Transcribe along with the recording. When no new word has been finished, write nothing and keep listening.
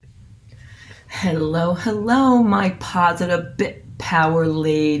Hello, hello, my positive bit power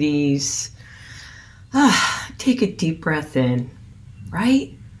ladies. Take a deep breath in,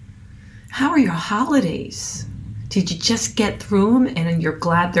 right? How are your holidays? Did you just get through them and you're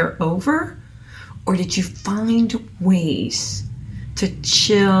glad they're over? Or did you find ways to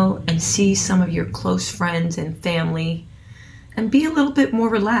chill and see some of your close friends and family and be a little bit more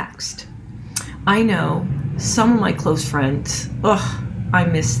relaxed? I know some of my close friends, I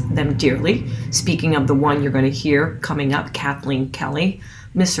miss them dearly. Speaking of the one you're going to hear coming up, Kathleen Kelly,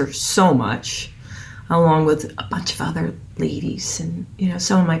 miss her so much, along with a bunch of other ladies and,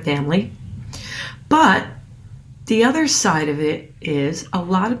 some of my family. But the other side of it is a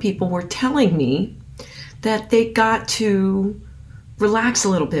lot of people were telling me that they got to relax a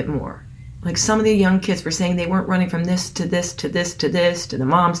little bit more. Like some of the young kids were saying they weren't running from this to this to this to this, to the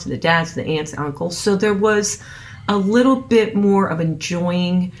moms, to the dads, to the aunts, uncles. So there was a little bit more of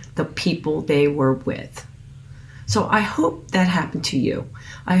enjoying the people they were with. So I hope that happened to you.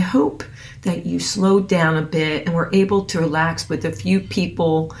 I hope that you slowed down a bit and were able to relax with a few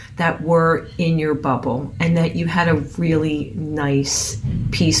people that were in your bubble and that you had a really nice,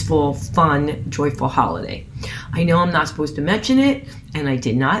 peaceful, fun, joyful holiday. I know I'm not supposed to mention it and I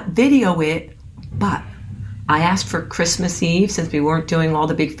did not video it, but I asked for Christmas Eve, since we weren't doing all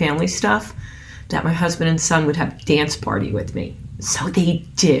the big family stuff, that my husband and son would have a dance party with me. So they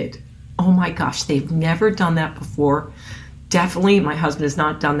did. Oh my gosh, they've never done that before. Definitely, my husband has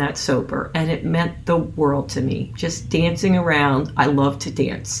not done that sober, and it meant the world to me. Just dancing around. I love to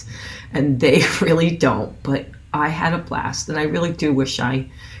dance, and they really don't, but I had a blast, and I really do wish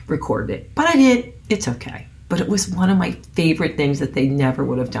I recorded it. But I did. It's okay. But it was one of my favorite things that they never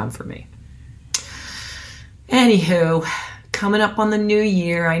would have done for me. Anywho, coming up on the new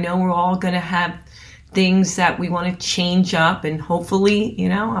year, I know we're all going to have things that we want to change up, and hopefully,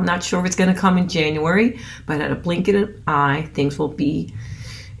 I'm not sure if it's going to come in January, but at a blink of an eye, things will be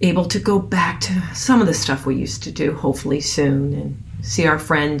able to go back to some of the stuff we used to do, hopefully soon, and see our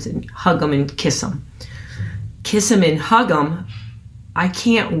friends and hug them and kiss them. Kiss them and hug them. I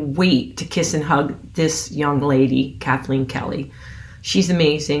can't wait to kiss and hug this young lady, Kathleen Kelly. She's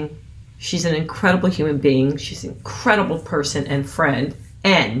amazing. She's an incredible human being. She's an incredible person and friend.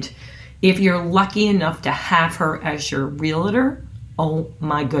 And if you're lucky enough to have her as your realtor, oh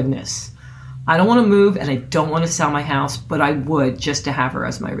my goodness. I don't want to move and I don't want to sell my house, but I would just to have her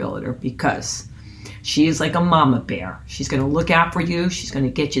as my realtor because she is like a mama bear. She's going to look out for you. She's going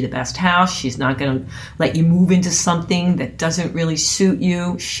to get you the best house. She's not going to let you move into something that doesn't really suit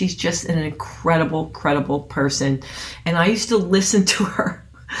you. She's just an incredible person. And I used to listen to her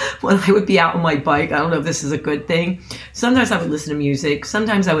when I would be out on my bike. I don't know if this is a good thing. Sometimes I would listen to music.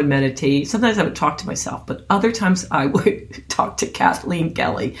 Sometimes I would meditate. Sometimes I would talk to myself. But other times I would talk to Kathleen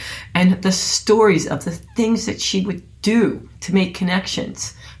Kelly and the stories of the things that she would do to make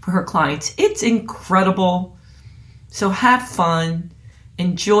connections for her clients. It's incredible. So have fun,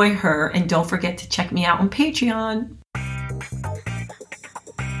 enjoy her, and don't forget to check me out on Patreon.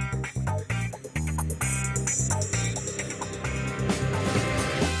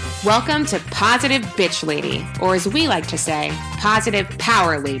 Welcome to Positive Bitch Lady, or as we like to say, Positive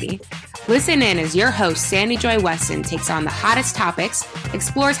Power Lady. Listen in as your host, Sandy Joy Weston, takes on the hottest topics,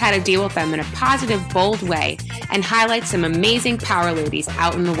 explores how to deal with them in a positive, bold way, and highlights some amazing power ladies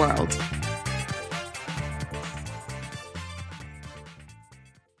out in the world.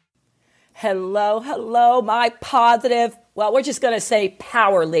 Hello, my positive, we're just going to say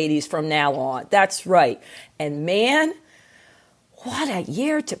power ladies from now on. That's right. And man, what a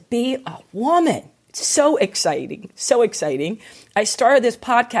year to be a woman. It's so exciting. I started this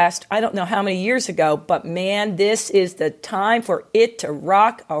podcast, I don't know how many years ago, but man, this is the time for it to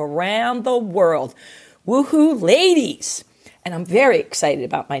rock around the world. Woohoo, ladies. And I'm very excited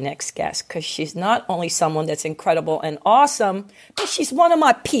about my next guest because she's not only someone that's incredible and awesome, but she's one of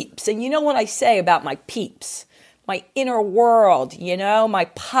my peeps. And you know what I say about my peeps? My inner world, my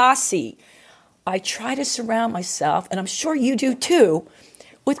posse. I try to surround myself, and I'm sure you do too,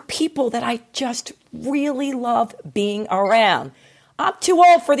 with people that I just really love being around. I'm too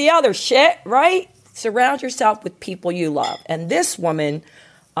old for the other shit, right? Surround yourself with people you love. And this woman,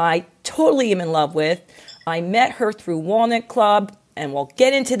 I totally am in love with. I met her through Walnut Club, and we'll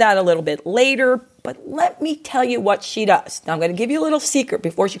get into that a little bit later. But let me tell you what she does. Now, I'm going to give you a little secret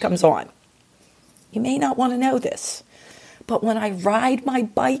before she comes on. You may not want to know this, but when I ride my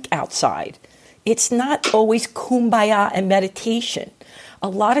bike outside, it's not always kumbaya and meditation. A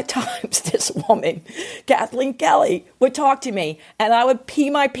lot of times this woman, Kathleen Kelly, would talk to me and I would pee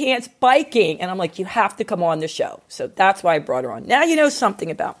my pants biking. And I'm like, you have to come on the show. So that's why I brought her on. Now you know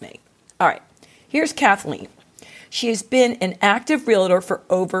something about me. All right. Here's Kathleen. She has been an active realtor for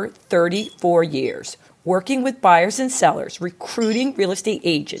over 34 years, working with buyers and sellers, recruiting real estate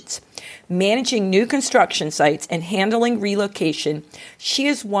agents, managing new construction sites, and handling relocation. She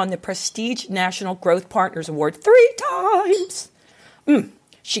has won the Prestige National Growth Partners Award 3 times.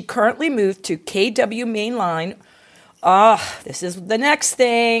 She currently moved to KW Mainline. This is the next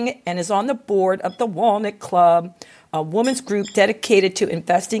thing, and is on the board of the Walnut Club, a women's group dedicated to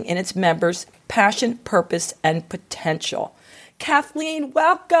investing in its members' passion, purpose, and potential. Kathleen,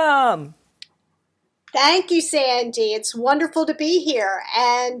 welcome. Thank you, Sandy. It's wonderful to be here,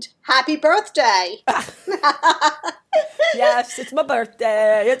 and happy birthday. Yes, it's my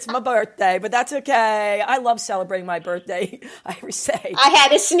birthday. It's my birthday, but that's okay. I love celebrating my birthday, I say. I had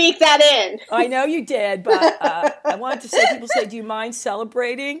to sneak that in. I know you did, but I wanted to say, people say, do you mind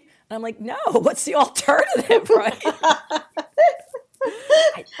celebrating? And I'm like, no, what's the alternative, right?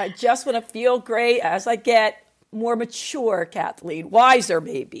 I just want to feel great as I get more mature, Kathleen. Wiser,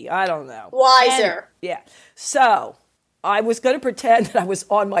 maybe. I don't know. Wiser. Yeah. So I was going to pretend that I was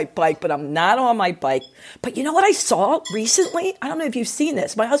on my bike, but I'm not on my bike. But you know what I saw recently? I don't know if you've seen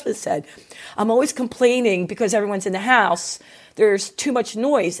this. My husband said, I'm always complaining because everyone's in the house. There's too much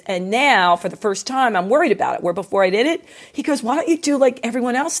noise. And now, for the first time, I'm worried about it. Where before I did it, he goes, why don't you do like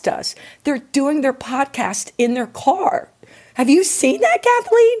everyone else does? They're doing their podcast in their car. Have you seen that,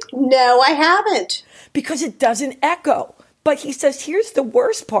 Kathleen? No, I haven't. Because it doesn't echo. But he says, here's the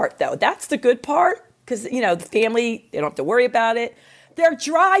worst part, though. That's the good part. Because, you know, the family, they don't have to worry about it. They're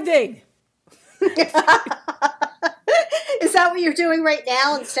driving. Is that what you're doing right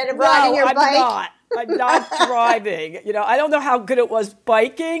now instead of riding your bike? I'm not driving. You know, I don't know how good it was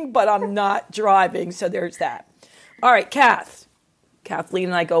biking, but I'm not driving. So there's that. All right, Kathleen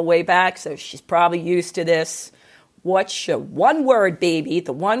and I go way back, so she's probably used to this. What's your one word, baby,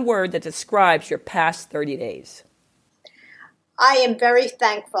 the one word that describes your past 30 days? I am very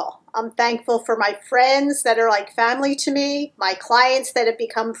thankful. I'm thankful for my friends that are like family to me, my clients that have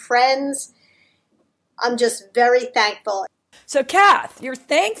become friends. I'm just very thankful. So, Kath, you're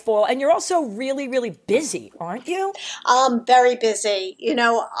thankful, and you're also really, really busy, aren't you? I'm very busy. You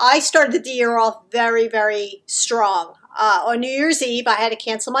know, I started the year off very, very strong. On New Year's Eve, I had to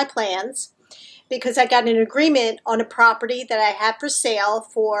cancel my plans because I got an agreement on a property that I had for sale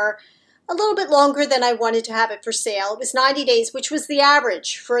for a little bit longer than I wanted to have it for sale. It was 90 days, which was the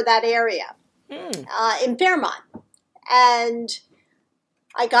average for that area in Fairmont. And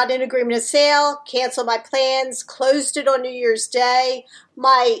I got an agreement of sale, canceled my plans, closed it on New Year's Day.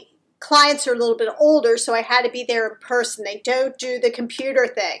 My clients are a little bit older, so I had to be there in person. They don't do the computer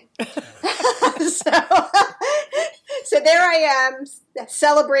thing. So there I am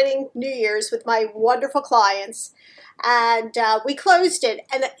celebrating New Year's with my wonderful clients. And we closed it.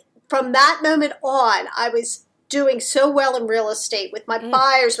 And from that moment on, I was doing so well in real estate with my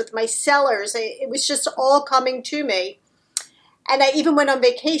buyers, with my sellers. It was just all coming to me. And I even went on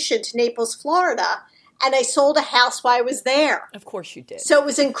vacation to Naples, Florida, and I sold a house while I was there. Of course you did. So it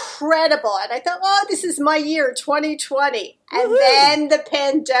was incredible. And I thought, oh, this is my year, 2020. And then the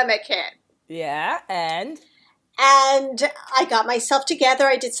pandemic hit. Yeah, and I got myself together.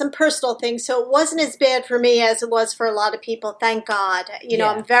 I did some personal things, so it wasn't as bad for me as it was for a lot of people. Thank God. You know,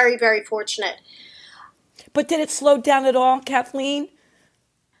 I'm very, very fortunate. But did it slow down at all, Kathleen?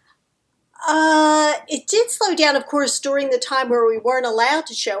 It did slow down, of course, during the time where we weren't allowed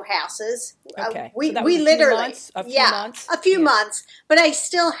to show houses. Okay. We so we literally, a few months. But I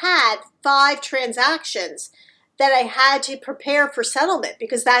still had 5 transactions that I had to prepare for settlement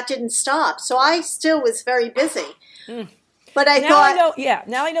because that didn't stop. So I still was very busy. But I thought,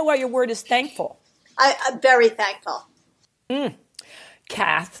 now I know why your word is thankful. I'm very thankful.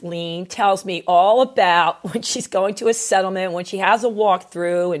 Kathleen tells me all about when she's going to a settlement, when she has a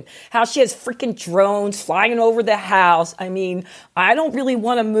walkthrough, and how she has freaking drones flying over the house. I mean, I don't really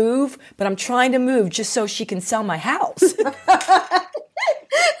want to move, but I'm trying to move just so she can sell my house.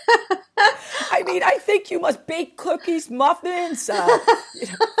 I mean, I think you must bake cookies, muffins,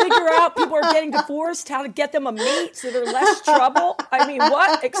 figure out people are getting divorced, how to get them a mate so they're less trouble. I mean,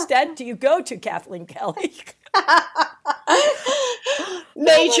 what extent do you go to, Kathleen Kelly?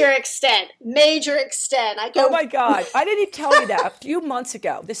 Major extent. Oh my God. I didn't tell you that a few months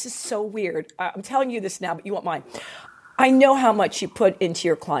ago. This is so weird. I'm telling you this now, but you won't mind. I know how much you put into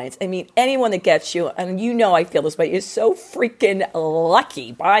your clients. I mean, anyone that gets you, and you know I feel this way, is so freaking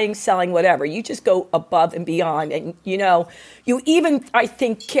lucky, buying, selling, whatever. You just go above and beyond. And, you know, you even, I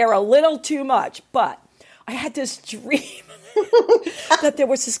think, care a little too much. But I had this dream that there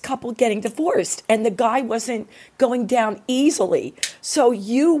was this couple getting divorced and the guy wasn't going down easily. So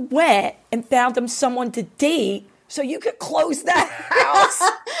you went and found him someone to date so you could close that house.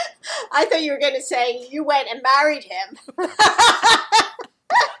 I thought you were going to say you went and married him.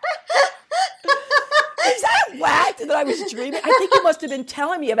 Is that whacked that I was dreaming? I think you must have been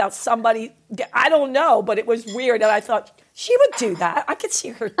telling me about somebody. I don't know, but it was weird. And I thought, she would do that. I could see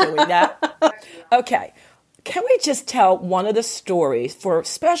her doing that. Okay. Can we just tell one of the stories for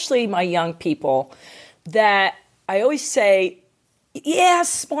especially my young people that I always say, yeah,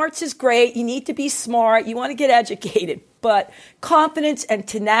 smarts is great. You need to be smart. You want to get educated. But confidence and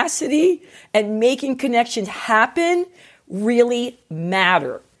tenacity and making connections happen really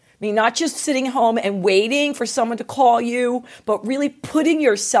matter. I mean, not just sitting home and waiting for someone to call you, but really putting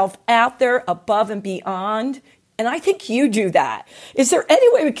yourself out there above and beyond. And I think you do that. Is there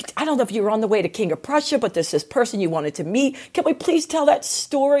any way I don't know if you were on the way to King of Prussia, but there's this person you wanted to meet. Can we please tell that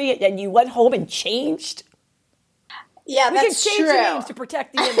story? And you went home and changed? Yeah, that's true. We can change the names to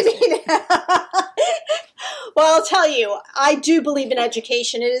protect the innocent. Well, I'll tell you, I do believe in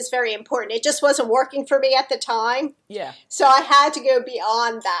education. It is very important. It just wasn't working for me at the time. Yeah. So I had to go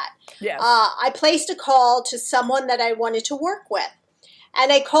beyond that. Yes. I placed a call to someone that I wanted to work with. And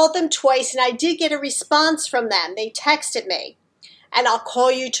I called them twice, and I did get a response from them. They texted me, and I'll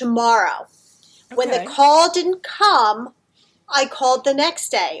call you tomorrow. Okay. When the call didn't come, I called the next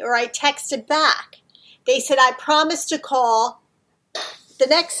day, or I texted back. They said, I promised to call the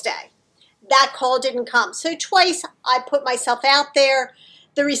next day. That call didn't come. So twice I put myself out there.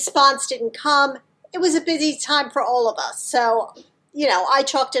 The response didn't come. It was a busy time for all of us. So, I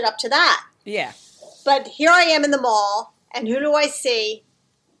chalked it up to that. Yeah. But here I am in the mall, and who do I see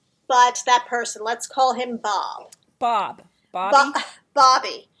but that person? Let's call him Bob. Bobby.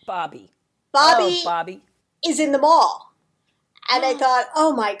 Bobby. Oh, Bobby is in the mall. And I thought,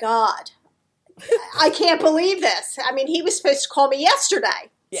 oh my God, I can't believe this. I mean, he was supposed to call me yesterday.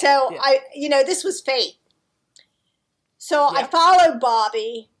 Yeah, so this was fate. So I followed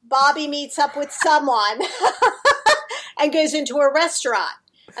Bobby. Bobby meets up with someone and goes into a restaurant.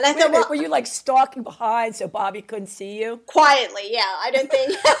 And I thought, were you like stalking behind so Bobby couldn't see you? Quietly, yeah. I don't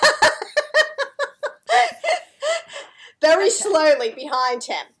think. Very slowly behind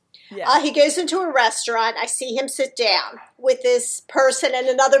him. Yeah. He goes into a restaurant. I see him sit down with this person, and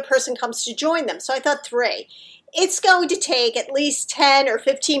another person comes to join them. So I thought 3. It's going to take at least 10 or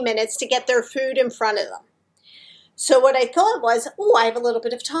 15 minutes to get their food in front of them. So what I thought was, I have a little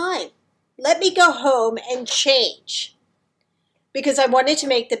bit of time. Let me go home and change. Because I wanted to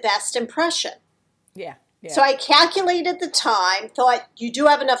make the best impression. Yeah. So I calculated the time, thought you do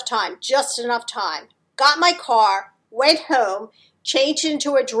have enough time, just enough time. Got my car, went home, changed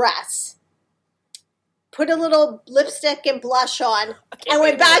into a dress, put a little lipstick and blush on, and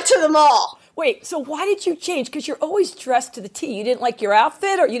went back to the mall. Wait, so why did you change? Because you're always dressed to the T. You didn't like your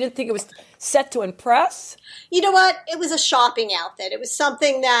outfit, or you didn't think it was set to impress? You know what? It was a shopping outfit. It was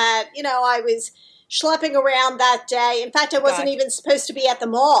something that, I was schlepping around that day. In fact, I wasn't even supposed to be at the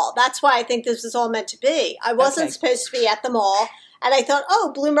mall. That's why I think this was all meant to be. I wasn't supposed to be at the mall. And I thought,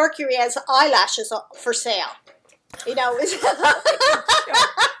 Bluemercury has eyelashes for sale. Let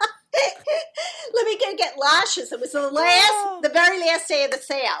me go get lashes. It was the very last day of the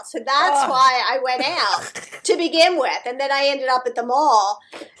sale. So that's why I went out to begin with. And then I ended up at the mall,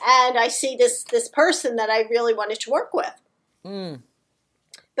 and I see this person that I really wanted to work with. Mm.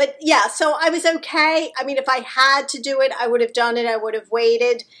 But yeah, so I was okay. I mean, if I had to do it, I would have done it. I would have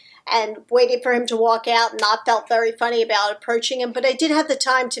waited for him to walk out and not felt very funny about approaching him. But I did have the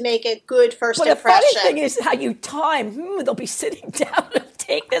time to make a good first impression. But the funny thing is how you time. They'll be sitting down and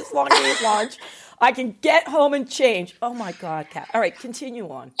take this long to eat lunch. I can get home and change. Oh, my God, Kat. All right, continue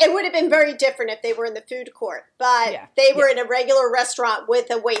on. It would have been very different if they were in the food court. But they were in a regular restaurant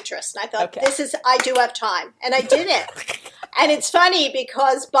with a waitress. And I thought, I do have time. And I did it. And it's funny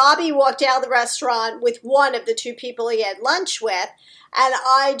because Bobby walked out of the restaurant with one of the 2 people he had lunch with. And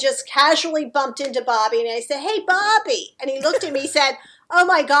I just casually bumped into Bobby. And I said, hey, Bobby. And he looked at me and said, oh,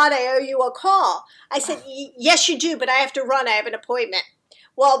 my God, I owe you a call. I said, yes, you do, but I have to run. I have an appointment.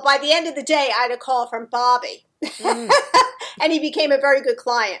 Well, by the end of the day, I had a call from Bobby. And he became a very good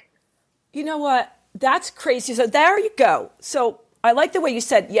client. You know what? That's crazy. So there you go. So I like the way you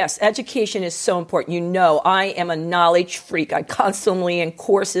said, yes, education is so important. I am a knowledge freak. I'm constantly in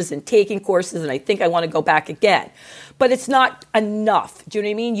courses and taking courses, and I think I want to go back again. But it's not enough. Do you know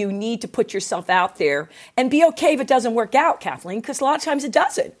what I mean? You need to put yourself out there and be okay if it doesn't work out, Kathleen, because a lot of times it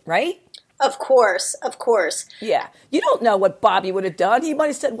doesn't, right? Of course. Yeah. You don't know what Bobby would have done. He might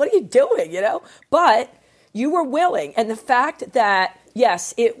have said, what are you doing, But You were willing. And the fact that,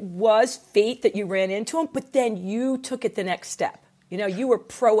 yes, it was fate that you ran into him, but then you took it the next step. You know, you were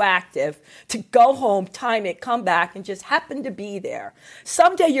proactive to go home, time it, come back, and just happen to be there.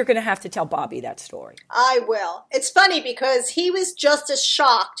 Someday you're going to have to tell Bobby that story. I will. It's funny because he was just as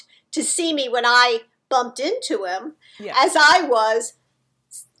shocked to see me when I bumped into him as I was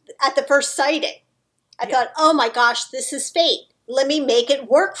at the first sighting. I thought, oh my gosh, this is fate. Let me make it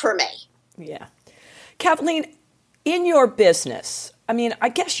work for me. Yeah. Kathleen, in your business, I mean, I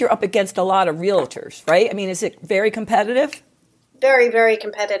guess you're up against a lot of realtors, right? I mean, is it very competitive? Very, very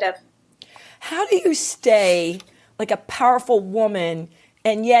competitive. How do you stay like a powerful woman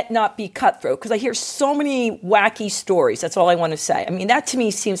and yet not be cutthroat? Because I hear so many wacky stories. That's all I want to say. I mean, that to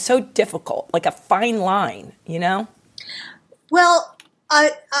me seems so difficult, like a fine line, you know? Well,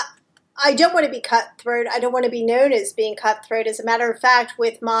 I don't want to be cutthroat. I don't want to be known as being cutthroat. As a matter of fact,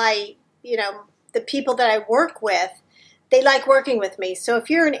 with my, the people that I work with, they like working with me. So if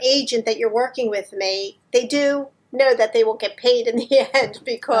you're an agent that you're working with me, they do know that they will get paid in the end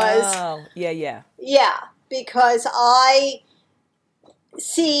because because I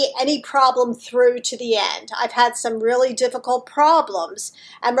see any problem through to the end. I've had some really difficult problems,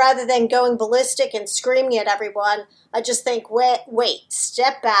 and rather than going ballistic and screaming at everyone, I just think, wait,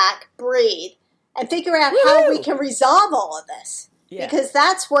 step back, breathe, and figure out how we can resolve all of this. Because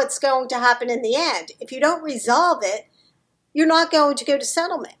that's what's going to happen in the end. If you don't resolve it, you're not going to go to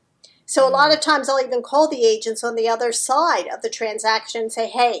settlement. So a lot of times I'll even call the agents on the other side of the transaction and say,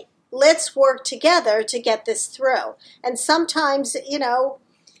 hey, let's work together to get this through. And sometimes,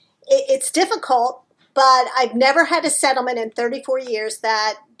 it's difficult, but I've never had a settlement in 34 years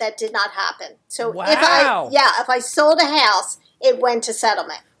that did not happen. So if I sold a house, it went to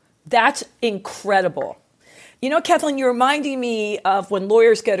settlement. That's incredible. You know, Kathleen, you're reminding me of when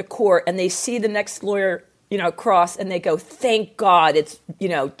lawyers go to court and they see the next lawyer cross and they go, thank God it's,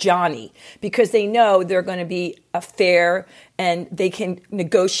 Johnny, because they know they're going to be fair and they can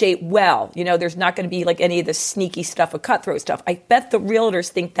negotiate well. There's not going to be like any of the sneaky stuff or cutthroat stuff. I bet the realtors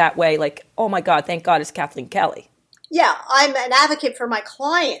think that way, like, oh my God, thank God it's Kathleen Kelly. Yeah, I'm an advocate for my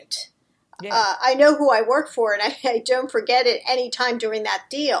client. Yeah. I know who I work for and I don't forget it any time during that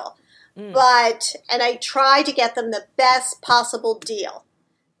deal. And I try to get them the best possible deal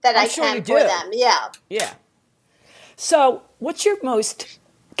that I can for them. Yeah. Yeah. So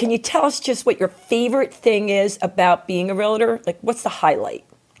can you tell us just what your favorite thing is about being a realtor? Like, what's the highlight?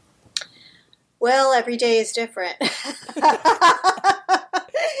 Well, every day is different. Is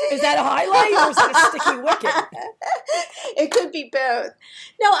that a highlight or is that a sticky wicket? It could be both.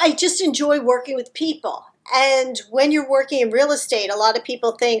 No, I just enjoy working with people. And when you're working in real estate, a lot of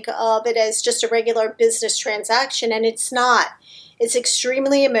people think of it as just a regular business transaction, and it's not. It's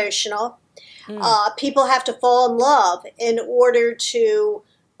extremely emotional. People have to fall in love in order to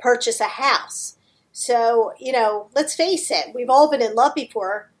purchase a house. So, let's face it, we've all been in love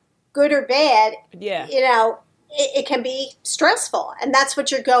before, good or bad. Yeah. It can be stressful, and that's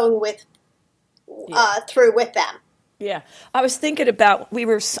what you're going with through with them. Yeah. I was thinking about,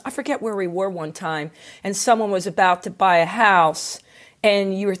 I forget where we were one time, and someone was about to buy a house,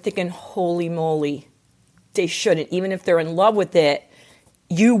 and you were thinking, holy moly, they shouldn't. Even if they're in love with it,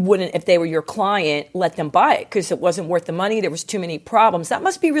 you wouldn't, if they were your client, let them buy it because it wasn't worth the money. There was too many problems. That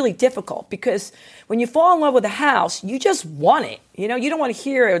must be really difficult because when you fall in love with a house, you just want it. You don't want to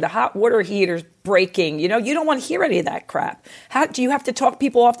hear the hot water heaters breaking. You don't want to hear any of that crap. How do you have to talk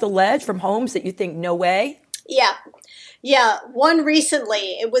people off the ledge from homes that you think, no way? Yeah. Yeah. One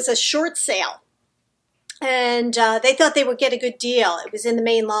recently, it was a short sale. And they thought they would get a good deal. It was in the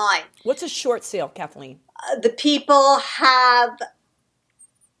main line. What's a short sale, Kathleen? The people have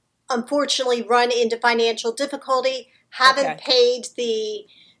unfortunately run into financial difficulty, haven't paid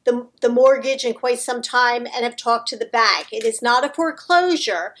the mortgage in quite some time, and have talked to the bank. It is not a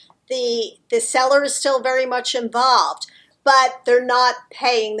foreclosure. The seller is still very much involved, but they're not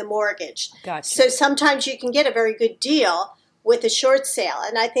paying the mortgage. Gotcha. So sometimes you can get a very good deal with a short sale,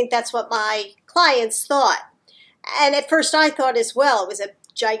 and I think that's what my clients thought. And at first I thought as well, it was a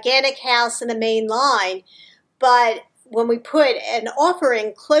gigantic house in the main line, but when we put an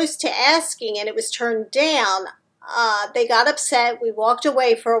offering close to asking and it was turned down, they got upset. We walked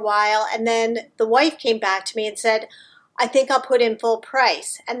away for a while, and then the wife came back to me and said, I think I'll put in full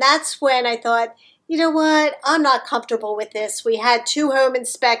price. And that's when I thought, you know what, I'm not comfortable with this. We had 2 home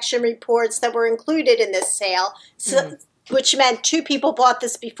inspection reports that were included in this sale. So which meant two people bought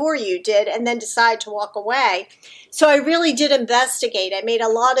this before you did and then decided to walk away. So I really did investigate. I made a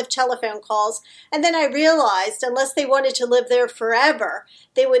lot of telephone calls, and then I realized unless they wanted to live there forever,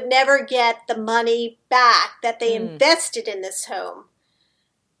 they would never get the money back that they invested in this home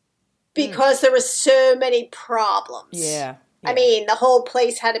because there were so many problems. Yeah. I mean, the whole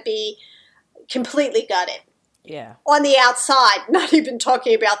place had to be completely gutted. Yeah. On the outside, not even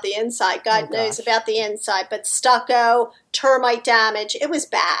talking about the inside. God knows about the inside, but stucco, termite damage. It was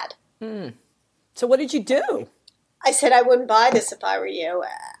bad. So what did you do? I said I wouldn't buy this if I were you.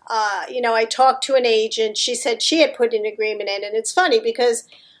 I talked to an agent. She said she had put an agreement in. And it's funny because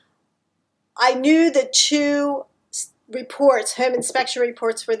I knew the two reports, home inspection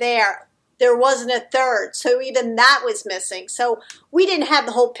reports were there. There wasn't a third. So even that was missing. So we didn't have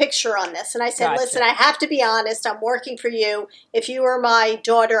the whole picture on this. And I said, listen, I have to be honest. I'm working for you. If you were my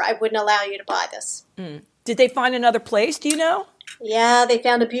daughter, I wouldn't allow you to buy this. Did they find another place? Do you know? Yeah, they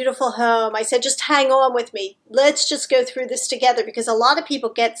found a beautiful home. I said, just hang on with me. Let's just go through this together because a lot of people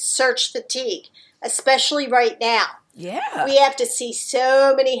get search fatigue, especially right now. Yeah. We have to see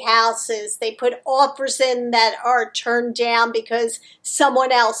so many houses. They put offers in that are turned down because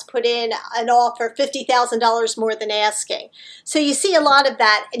someone else put in an offer $50,000 more than asking. So you see a lot of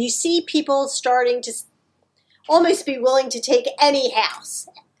that, and you see people starting to almost be willing to take any house.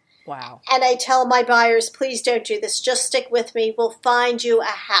 Wow. And I tell my buyers, please don't do this. Just stick with me. We'll find you a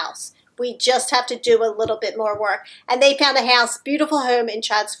house. We just have to do a little bit more work. And they found a house, beautiful home in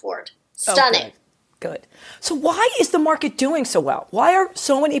Chadds Ford. Stunning. Good. So why is the market doing so well? Why are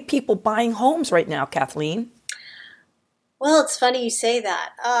so many people buying homes right now, Kathleen? Well, it's funny you say that.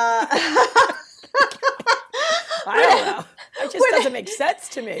 I don't know. It just doesn't make sense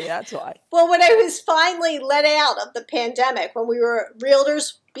to me. That's why. Well, when I was finally let out of the pandemic, when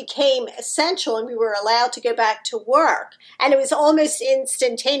realtors became essential and we were allowed to go back to work, and it was almost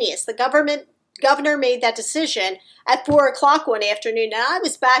instantaneous. The governor made that decision at 4:00 one afternoon, and I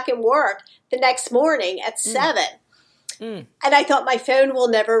was back in work the next morning at 7. And I thought my phone will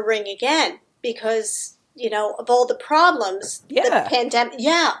never ring again because, of all the problems, the pandemic.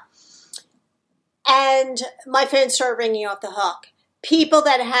 Yeah. And my phone started ringing off the hook. People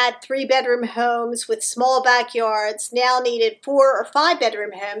that had 3-bedroom homes with small backyards now needed 4 or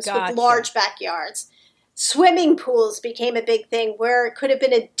 5-bedroom homes with large backyards. Swimming pools became a big thing where it could have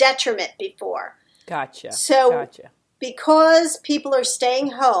been a detriment before. Gotcha. So because people are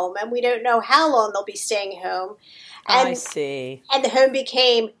staying home and we don't know how long they'll be staying home. And, I see. And the home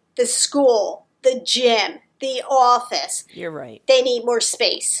became the school, the gym, the office. You're right. They need more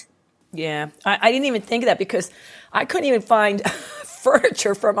space. Yeah. I didn't even think of that because I couldn't even find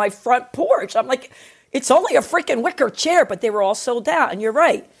furniture for my front porch. I'm like, it's only a freaking wicker chair, but they were all sold out. And you're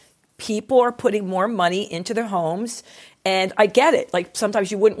right. People are putting more money into their homes. And I get it. Like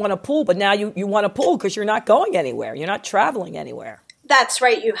sometimes you wouldn't want a pool, but now you want a pool because you're not going anywhere. You're not traveling anywhere. That's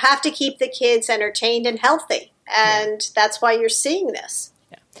right. You have to keep the kids entertained and healthy. And that's why you're seeing this.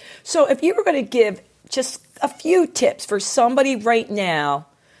 Yeah. So if you were going to give just a few tips for somebody right now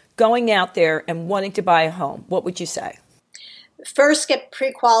going out there and wanting to buy a home, what would you say? First, get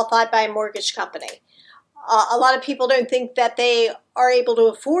pre-qualified by a mortgage company. A lot of people don't think that they are able to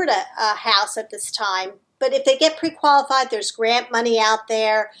afford a house at this time. But if they get pre-qualified, there's grant money out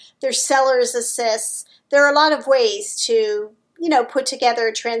there. There's seller's assists. There are a lot of ways to, put together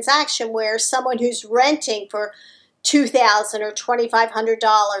a transaction where someone who's renting for $2,000 or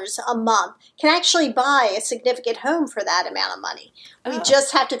 $2,500 a month can actually buy a significant home for that amount of money. We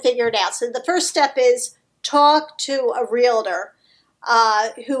just have to figure it out. So the first step is talk to a realtor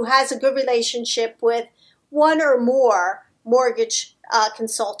who has a good relationship with one or more mortgage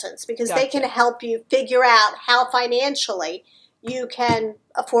consultants because they can help you figure out how financially you can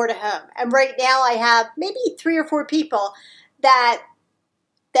afford a home. And right now I have maybe 3 or 4 people that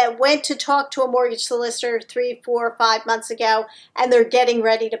went to talk to a mortgage solicitor 3, 4, 5 months ago, and they're getting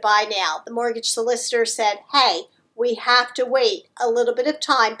ready to buy now. The mortgage solicitor said, hey, we have to wait a little bit of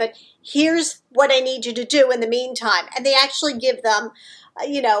time, but here's what I need you to do in the meantime. And they actually give them,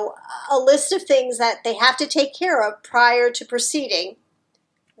 a list of things that they have to take care of prior to proceeding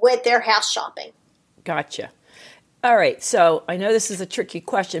with their house shopping. Gotcha. All right. So I know this is a tricky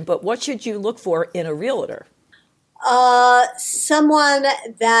question, but what should you look for in a realtor? Someone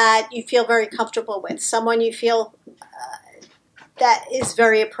that you feel very comfortable with, someone you feel that is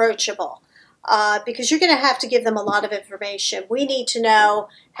very approachable, because you're going to have to give them a lot of information. We need to know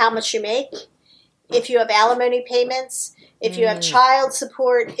how much you make, if you have alimony payments, if you have child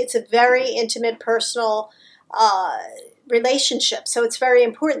support. It's a very intimate, personal relationship. So it's very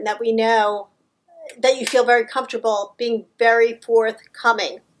important that we know that you feel very comfortable being very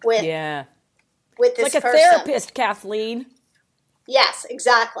forthcoming with with this like a person. therapist, Kathleen. Yes,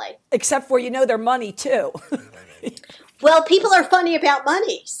 exactly. Except for their money too. Well, people are funny about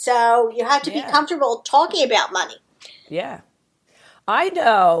money, so you have to be comfortable talking about money. Yeah. I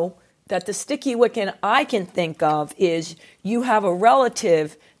know that the sticky wicket I can think of is you have a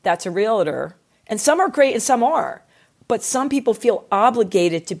relative that's a realtor, and some are great and some are, but some people feel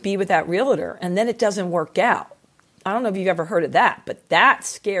obligated to be with that realtor, and then it doesn't work out. I don't know if you've ever heard of that, but that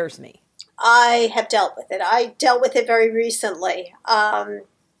scares me. I have dealt with it. I dealt with it very recently.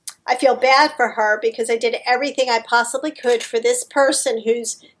 I feel bad for her because I did everything I possibly could for this person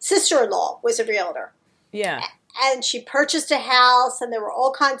whose sister-in-law was a realtor. Yeah. And she purchased a house, and there were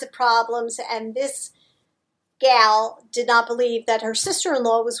all kinds of problems, and this gal did not believe that her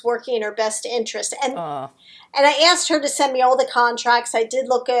sister-in-law was working in her best interest. And I asked her to send me all the contracts. I did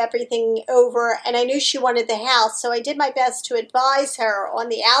look everything over, and I knew she wanted the house, so I did my best to advise her on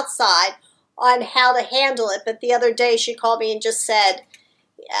the outside on how to handle it. But the other day she called me and just said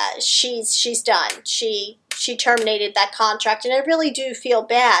she's done. She terminated that contract, and I really do feel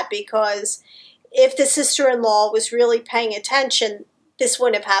bad because if the sister-in-law was really paying attention, this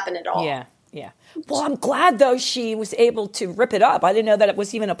wouldn't have happened at all. Yeah. Well, I'm glad, though, she was able to rip it up. I didn't know that it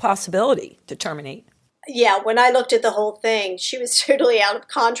was even a possibility to terminate. Yeah, when I looked at the whole thing, she was totally out of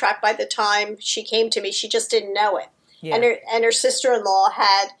contract by the time she came to me. She just didn't know it. Yeah. And her sister-in-law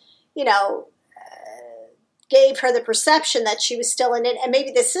had, gave her the perception that she was still in it, and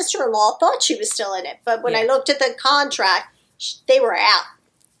maybe the sister-in-law thought she was still in it. But when I looked at the contract, they were out.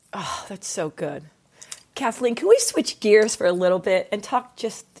 Oh, that's so good. Kathleen, can we switch gears for a little bit and talk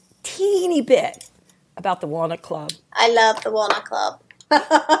just a teeny bit about the Walnut Club? I love the Walnut Club.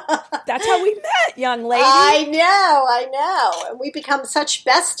 That's how we met, young lady. I know. And we become such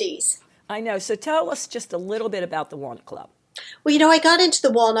besties. I know. So tell us just a little bit about the Walnut Club. Well, I got into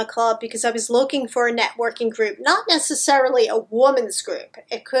the Walnut Club because I was looking for a networking group, not necessarily a woman's group.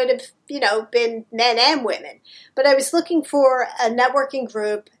 It could have, been men and women. But I was looking for a networking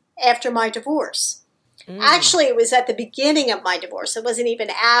group after my divorce. Actually, it was at the beginning of my divorce. It wasn't even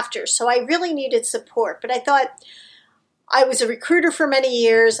after. So I really needed support. But I thought, I was a recruiter for many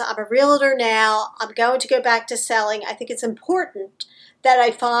years. I'm a realtor now. I'm going to go back to selling. I think it's important that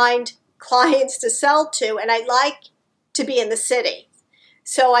I find clients to sell to, and I like to be in the city.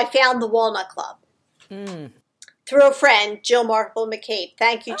 So I found the Walnut Club through a friend, Jill Marple McCabe.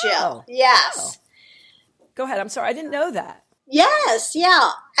 Thank you, Jill. Oh. Yes. Oh. Go ahead. I'm sorry. I didn't know that. Yes,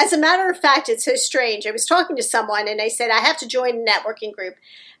 yeah. As a matter of fact, it's so strange. I was talking to someone, and I said, I have to join a networking group.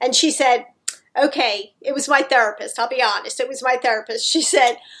 And she said, okay, it was my therapist. I'll be honest. It was my therapist. She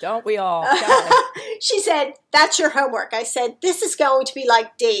said, don't we all? She said, that's your homework. I said, this is going to be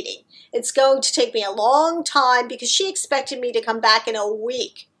like dating. It's going to take me a long time because she expected me to come back in a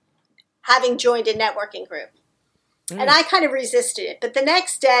week having joined a networking group. And I kind of resisted it. But the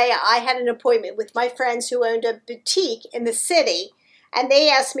next day, I had an appointment with my friends who owned a boutique in the city, and they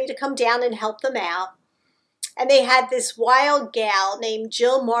asked me to come down and help them out. And they had this wild gal named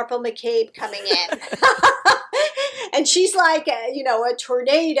Jill Marple McCabe coming in. And she's like, a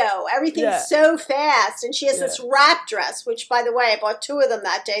tornado. Everything's so fast. And she has this wrap dress, which, by the way, I bought 2 of them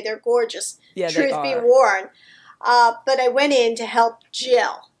that day. They're gorgeous. Yeah, Truth be worn. But I went in to help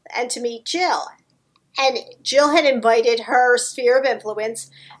Jill and to meet Jill. And Jill had invited her sphere of influence.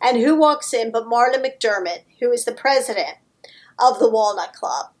 And who walks in but Marla McDermott, who is the president of the Walnut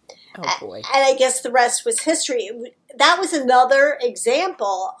Club. Oh, boy. And I guess the rest was history. That was another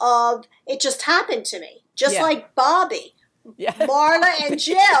example of it just happened to me. Just like Bobby. Yeah. Marla and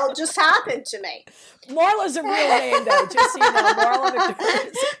Jill just happened to me. Marla's a real name, though, just so you know. Marla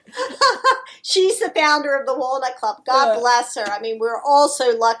McDermott. She's the founder of the Walnut Club. God bless her. I mean, we're all so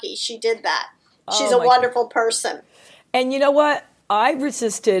lucky she did that. She's a wonderful person. And you know what? I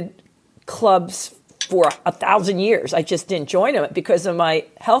resisted clubs for 1,000 years. I just didn't join them because of my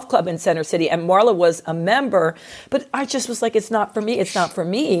health club in Center City. And Marla was a member, but I just was like, it's not for me. It's not for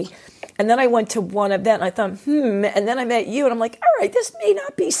me. And then I went to one event and I thought, and then I met you and I'm like, all right, this may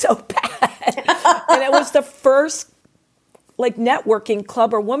not be so bad. And it was the first networking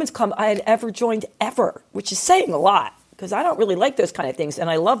club or women's club I had ever joined ever, which is saying a lot because I don't really like those kind of things. And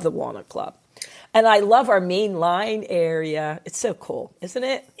I love the Walnut Club. And I love our main line area. It's so cool, isn't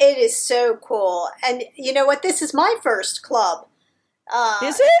it? It is so cool. And you know what? This is my first club.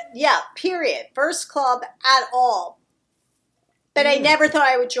 Is it? Yeah, period. First club at all. But I never thought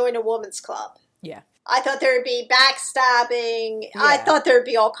I would join a women's club. Yeah. I thought there would be backstabbing. Yeah. I thought there would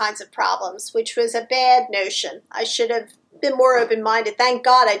be all kinds of problems, which was a bad notion. I should have been more open-minded. Thank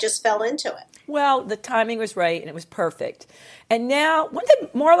God I just fell into it. Well, the timing was right and it was perfect. And now, when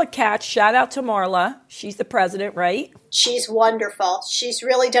did Marla Katz, shout out to Marla, she's the president, right? She's wonderful. She's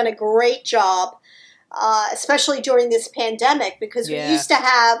really done a great job, especially during this pandemic, because we used to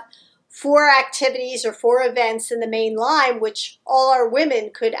have 4 activities or 4 events in the main line, which all our women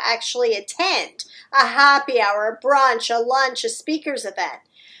could actually attend. A happy hour, a brunch, a lunch, a speaker's event.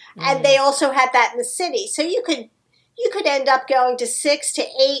 And they also had that in the city. So you could end up going to 6 to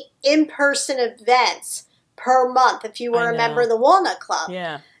 8 in-person events per month if you were a member of the Walnut Club.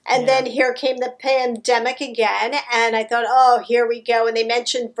 Yeah. And then here came the pandemic again, and I thought, oh, here we go. And they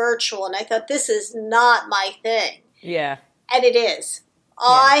mentioned virtual, and I thought, this is not my thing. Yeah. And it is. Yeah.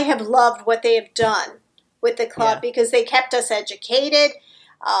 I have loved what they have done with the club because they kept us educated,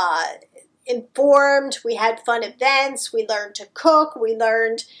 informed. We had fun events. We learned to cook. We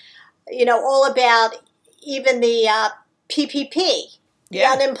learned, all about even the PPP, the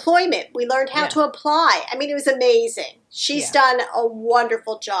unemployment. We learned how to apply. I mean, it was amazing. She's done a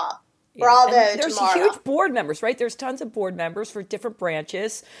wonderful job. Bravo to There's Marla. huge board members, right? There's tons of board members for different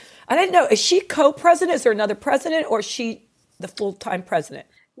branches. I didn't know. Is she co-president? Is there another president, or is she the full-time president?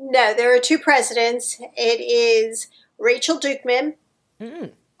 No, there are 2 presidents. It is Rachel Dukeman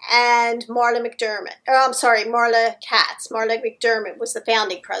and Marla McDermott. Oh, I'm sorry, Marla Katz. Marla McDermott was the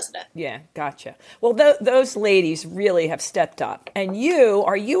founding president. Yeah, gotcha. Well, those ladies really have stepped up. And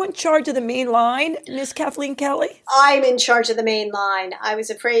are you in charge of the main line, Miss Kathleen Kelly? I'm in charge of the main line. I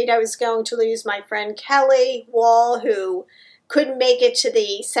was afraid I was going to lose my friend Kelly Wall, who couldn't make it to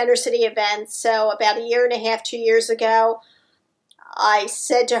the Center City event. So about 1.5 years, 2 years ago, I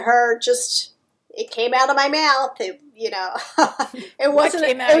said to her, it came out of my mouth. It wasn't. What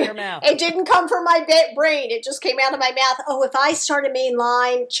came out of your mouth? It didn't come from my brain. It just came out of my mouth. Oh, if I start a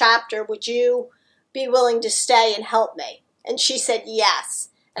mainline chapter, would you be willing to stay and help me? And she said yes.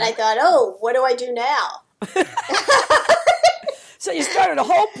 And I thought, oh, what do I do now? So you started a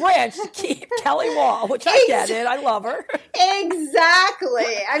whole branch to keep Kelly Wall, which I get it. I love her.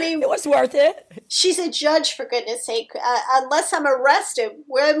 Exactly. I mean, it was worth it. She's a judge, for goodness sake. Unless I'm arrested,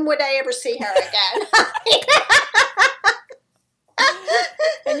 when would I ever see her again?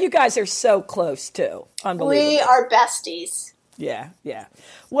 And you guys are so close, too. Unbelievable. We are besties. Yeah.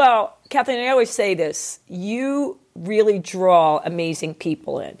 Well, Kathleen, I always say this. You really draw amazing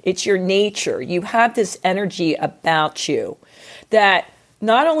people in. It's your nature. You have this energy about you that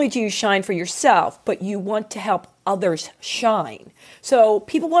not only do you shine for yourself, but you want to help others shine. So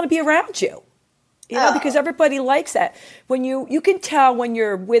people want to be around you. Because everybody likes that. When you can tell when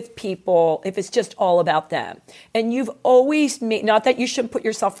you're with people if it's just all about them. And you've always made, not that you shouldn't put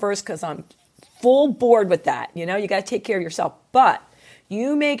yourself first, because I'm full board with that. You got to take care of yourself. But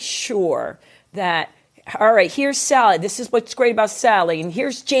you make sure that, all right, here's Sally. This is what's great about Sally. And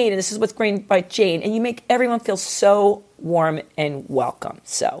here's Jane. And this is what's great about Jane. And you make everyone feel so warm and welcome.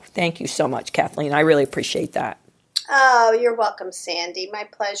 So thank you so much, Kathleen. I really appreciate that. Oh, you're welcome, Sandy. My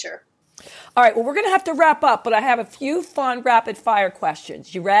pleasure. All right, well, we're going to have to wrap up, but I have a few fun rapid-fire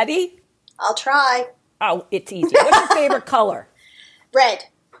questions. You ready? I'll try. Oh, it's easy. What's your favorite color? Red.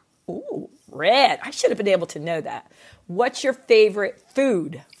 Ooh, red. I should have been able to know that. What's your favorite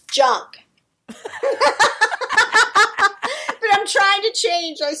food? Junk. But I'm trying to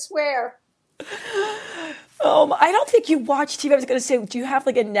change, I swear. I don't think you watch TV. I was going to say, do you have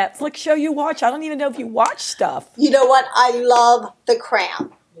like a Netflix show you watch? I don't even know if you watch stuff. You know what? I love The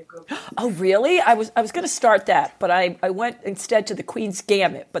Crown. Oh, really? I was going to start that, but I went instead to The Queen's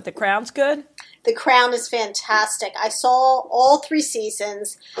Gambit. But The Crown's good? The Crown is fantastic. I saw all 3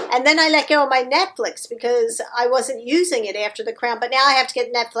 seasons, and then I let go of my Netflix because I wasn't using it after The Crown. But now I have to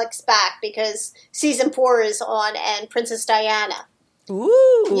get Netflix back because season 4 is on, and Princess Diana.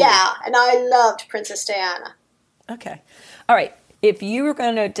 Ooh. Yeah, and I loved Princess Diana. Okay. All right. If you were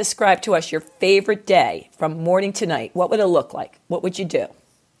going to describe to us your favorite day from morning to night, what would it look like? What would you do?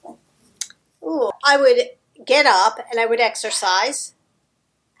 Ooh, I would get up and I would exercise,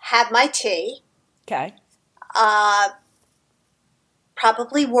 have my tea. Okay.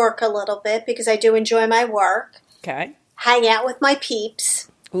 Probably work a little bit because I do enjoy my work. Okay. Hang out with my peeps.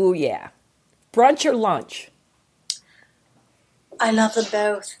 Ooh, yeah. Brunch or lunch? I love them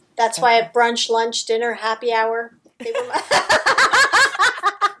both. That's why I have brunch, lunch, dinner, happy hour. They were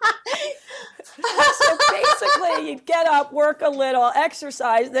So basically, you'd get up, work a little,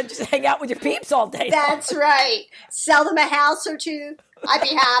 exercise, then just hang out with your peeps all day. That's right. Sell them a house or 2. I'd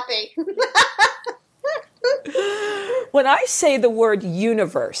be happy. When I say the word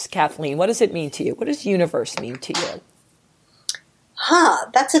universe, Kathleen, what does it mean to you? What does universe mean to you?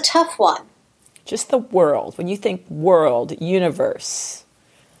 That's a tough one. just the world. When you think world, universe,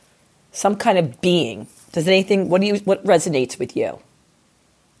 some kind of being, what resonates with you?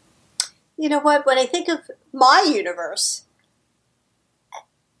 You know what? When I think of my universe,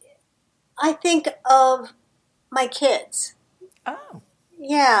 I think of my kids. Oh.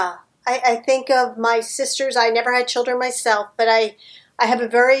 Yeah. I think of my sisters. I never had children myself, but I have a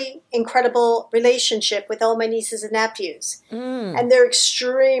very incredible relationship with all my nieces and nephews. And they're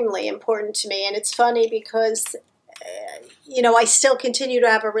extremely important to me. And it's funny because, I still continue to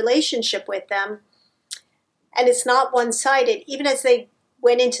have a relationship with them. And it's not one-sided, even as they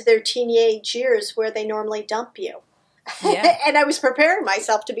went into their teenage years where they normally dump you. Yeah. And I was preparing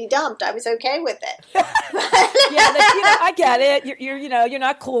myself to be dumped. I was okay with it. I get it. You're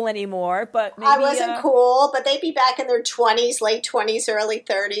not cool anymore. But maybe, I wasn't cool. But they'd be back in their 20s, late 20s, early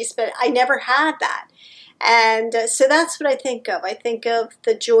 30s. But I never had that, and so that's what I think of. I think of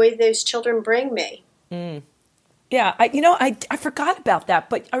the joy those children bring me. Yeah, I forgot about that.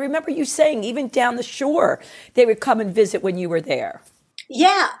 But I remember you saying even down the shore they would come and visit when you were there.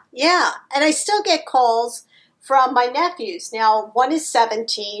 Yeah, and I still get calls from my nephews. Now, one is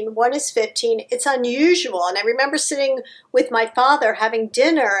 17, one is 15. It's unusual. And I remember sitting with my father having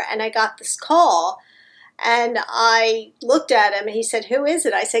dinner, and I got this call. And I looked at him, and he said, "Who is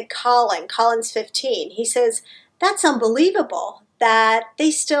it?" I said, "Colin. Colin's 15. He says, "That's unbelievable that they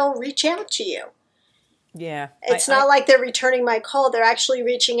still reach out to you." Yeah. It's not like they're returning my call. They're actually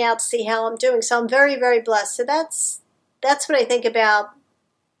reaching out to see how I'm doing. So I'm very, very blessed. So that's what I think about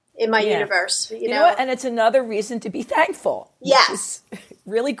in my universe, you know what? And it's another reason to be thankful. Yes. Which is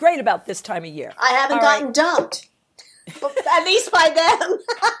really great about this time of year. I haven't gotten dumped. At least by them.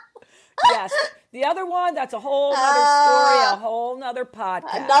 Yes. The other one, that's a whole other story, a whole other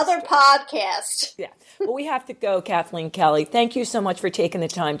podcast. Another podcast. Yeah. Well, we have to go, Kathleen Kelly. Thank you so much for taking the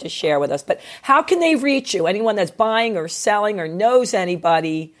time to share with us. But how can they reach you? Anyone that's buying or selling or knows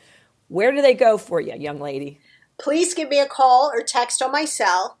anybody, where do they go for you, young lady? Please give me a call or text on my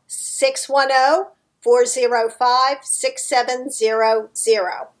cell,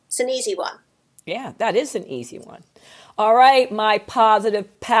 610-405-6700. It's an easy one. Yeah, that is an easy one. All right, my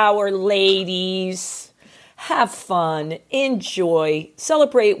positive power ladies. Have fun, enjoy,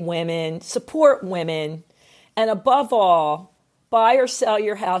 celebrate women, support women, and above all, buy or sell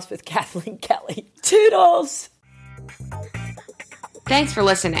your house with Kathleen Kelly. Toodles! Thanks for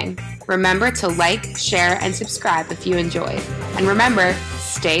listening. Remember to like, share, and subscribe if you enjoyed. And remember,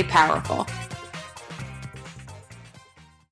 stay powerful.